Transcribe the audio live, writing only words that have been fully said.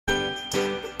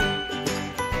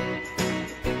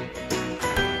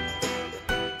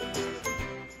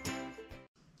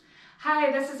Hi,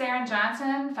 this is Erin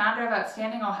Johnson, founder of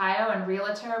Outstanding Ohio and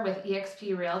Realtor with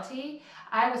eXp Realty.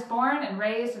 I was born and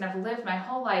raised and have lived my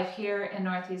whole life here in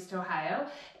Northeast Ohio.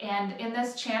 And in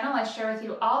this channel, I share with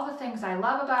you all the things I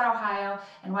love about Ohio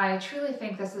and why I truly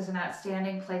think this is an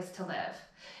outstanding place to live.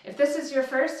 If this is your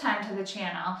first time to the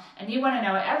channel and you want to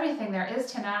know everything there is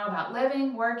to know about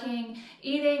living, working,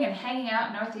 eating, and hanging out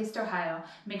in Northeast Ohio,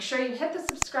 make sure you hit the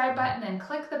subscribe button and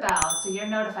click the bell so you're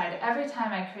notified every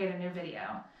time I create a new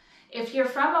video. If you're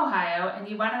from Ohio and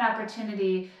you want an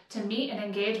opportunity to meet and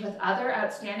engage with other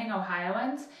outstanding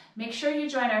Ohioans, make sure you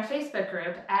join our Facebook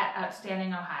group at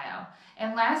Outstanding Ohio.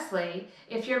 And lastly,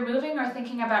 if you're moving or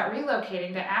thinking about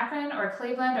relocating to Akron or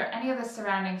Cleveland or any of the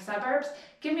surrounding suburbs,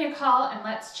 give me a call and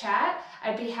let's chat.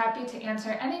 I'd be happy to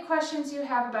answer any questions you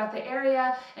have about the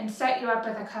area and set you up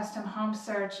with a custom home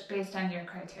search based on your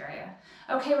criteria.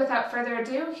 Okay, without further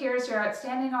ado, here's your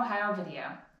Outstanding Ohio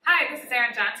video. Hi, this is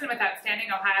Erin Johnson with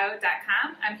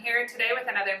OutstandingOhio.com. I'm here today with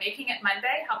another Making It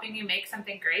Monday, helping you make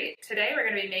something great. Today we're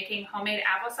going to be making homemade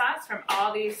applesauce from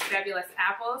all these fabulous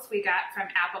apples we got from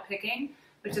apple picking,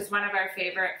 which is one of our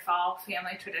favorite fall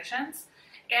family traditions.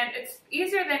 And it's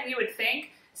easier than you would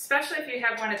think, especially if you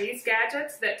have one of these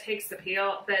gadgets that takes the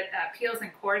peel, that peels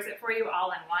and cores it for you all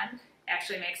in one.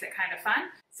 Actually makes it kind of fun.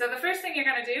 So the first thing you're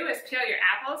going to do is peel your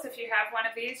apples. If you have one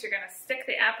of these, you're going to stick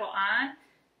the apple on.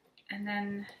 And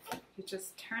then you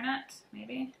just turn it,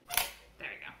 maybe. There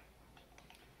you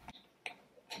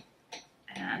go.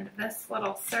 And this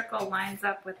little circle lines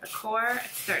up with the core.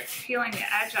 It starts peeling the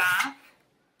edge off.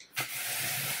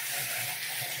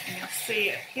 And you'll see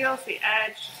it peels the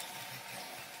edge.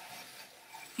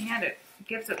 And it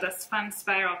gives it this fun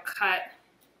spiral cut.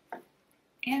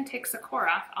 And takes the core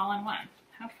off all in one.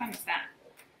 How fun is that?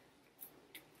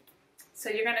 So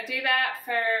you're going to do that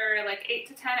for like 8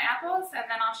 to 10 apples, and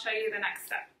then I'll show you the next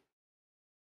step.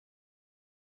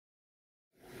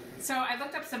 So I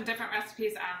looked up some different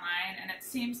recipes online, and it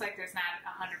seems like there's not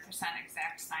 100%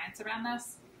 exact science around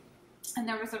this. And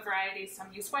there was a variety.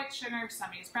 Some use white sugar,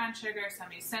 some use brown sugar,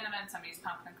 some use cinnamon, some use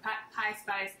pumpkin pie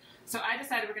spice. So I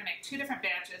decided we're going to make 2 different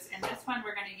batches. In this one,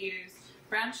 we're going to use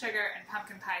brown sugar and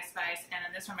pumpkin pie spice, and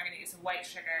in this one we're going to use white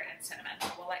sugar and cinnamon.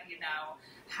 So we'll let you know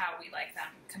how we like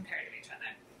them compared to each other.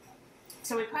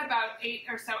 So we put about 8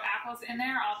 or so apples in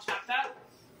there, all chopped up,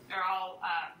 or all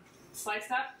sliced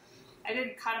up. I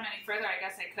didn't cut them any further, I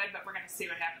guess I could, but we're going to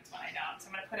see what happens when I don't. So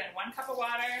I'm going to put in 1 cup of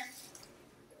water,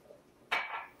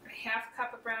 a half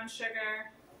cup of brown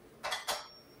sugar,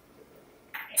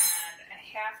 and a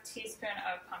half teaspoon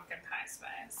of pumpkin pie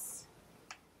spice.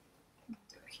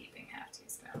 Heaping half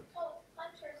teaspoon.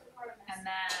 And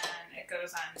then it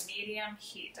goes on medium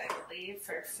heat, I believe,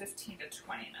 for 15 to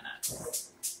 20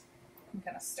 minutes. I'm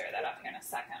going to stir that up here in a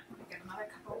second. I'm going to get another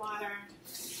cup of water.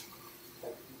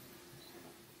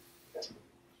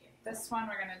 This one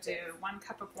we're going to do 1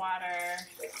 cup of water,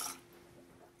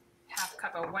 half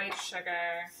cup of white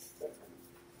sugar,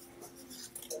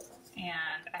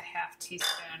 and a half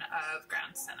teaspoon of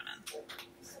ground cinnamon.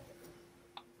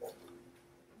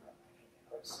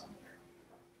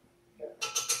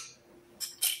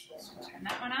 Turn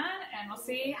that one on and we'll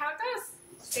see how it goes.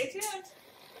 Stay tuned.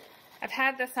 I've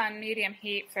had this on medium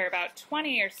heat for about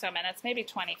 20 or so minutes, maybe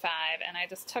 25, and I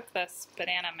just took this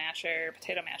banana masher,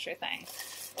 potato masher thing,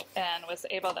 and was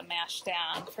able to mash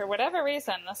down. For whatever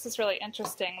reason, this is really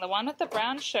interesting. The one with the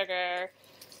brown sugar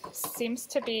seems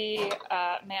to be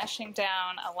mashing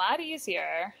down a lot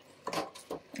easier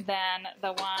than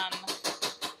the one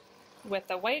with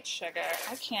the white sugar.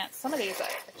 Some of these are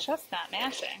just not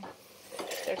mashing.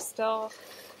 They're still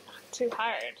too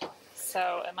hard.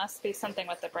 So it must be something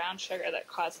with the brown sugar that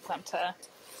causes them to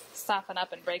soften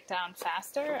up and break down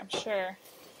faster. I'm sure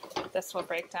this will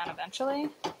break down eventually.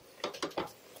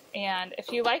 And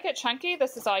if you like it chunky,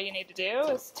 this is all you need to do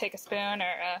is take a spoon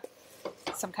or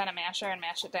some kind of masher and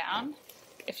mash it down.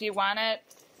 If you want it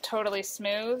totally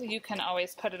smooth, you can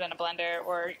always put it in a blender,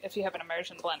 or if you have an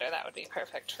immersion blender, that would be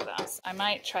perfect for this. I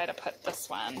might try to put this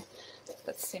one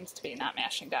that seems to be not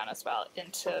mashing down as well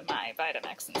into my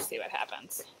Vitamix and see what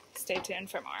happens. Stay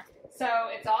tuned for more. So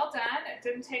it's all done. It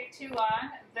didn't take too long.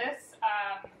 This,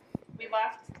 we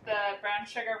left the brown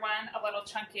sugar one a little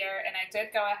chunkier, and I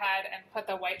did go ahead and put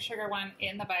the white sugar one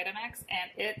in the Vitamix, and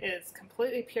it is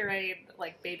completely pureed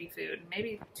like baby food.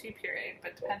 Maybe too pureed,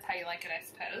 but depends how you like it, I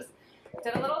suppose.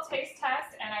 Did a little taste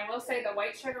test, and I will say the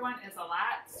white sugar one is a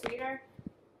lot sweeter,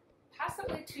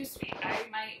 possibly too sweet. I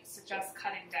might suggest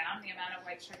cutting down the amount of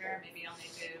white sugar, maybe only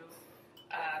do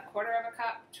a 1/4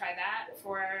 cup. Try that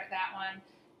for that one.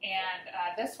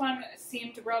 And this one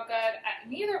seemed real good.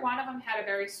 Neither one of them had a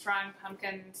very strong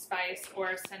pumpkin spice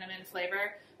or cinnamon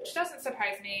flavor, which doesn't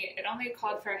surprise me. It only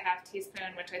called for a half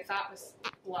teaspoon, which I thought was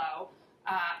low.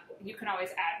 You can always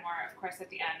add more, of course, at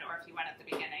the end, or if you went at the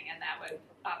beginning, and that would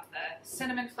up the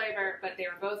cinnamon flavor, but they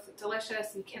were both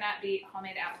delicious. You cannot beat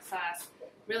homemade applesauce.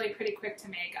 Really pretty quick to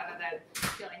make other than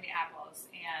peeling the apples,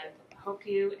 and hope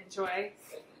you enjoy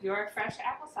your fresh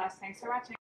applesauce. Thanks for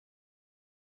watching.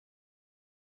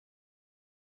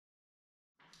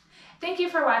 Thank you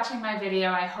for watching my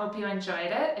video. I hope you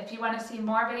enjoyed it. If you want to see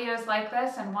more videos like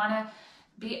this and want to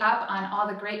be up on all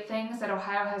the great things that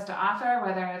Ohio has to offer,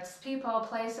 whether it's people,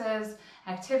 places,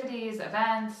 activities,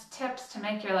 events, tips to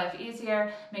make your life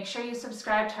easier, make sure you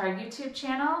subscribe to our YouTube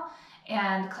channel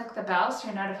and click the bell so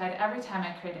you're notified every time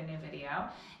I create a new video.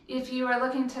 If you are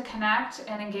looking to connect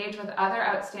and engage with other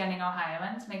outstanding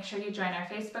Ohioans, make sure you join our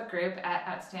Facebook group at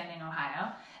Outstanding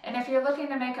Ohio. And if you're looking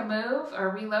to make a move or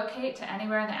relocate to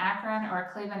anywhere in the Akron or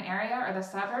Cleveland area or the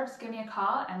suburbs, give me a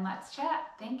call and let's chat.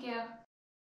 Thank you.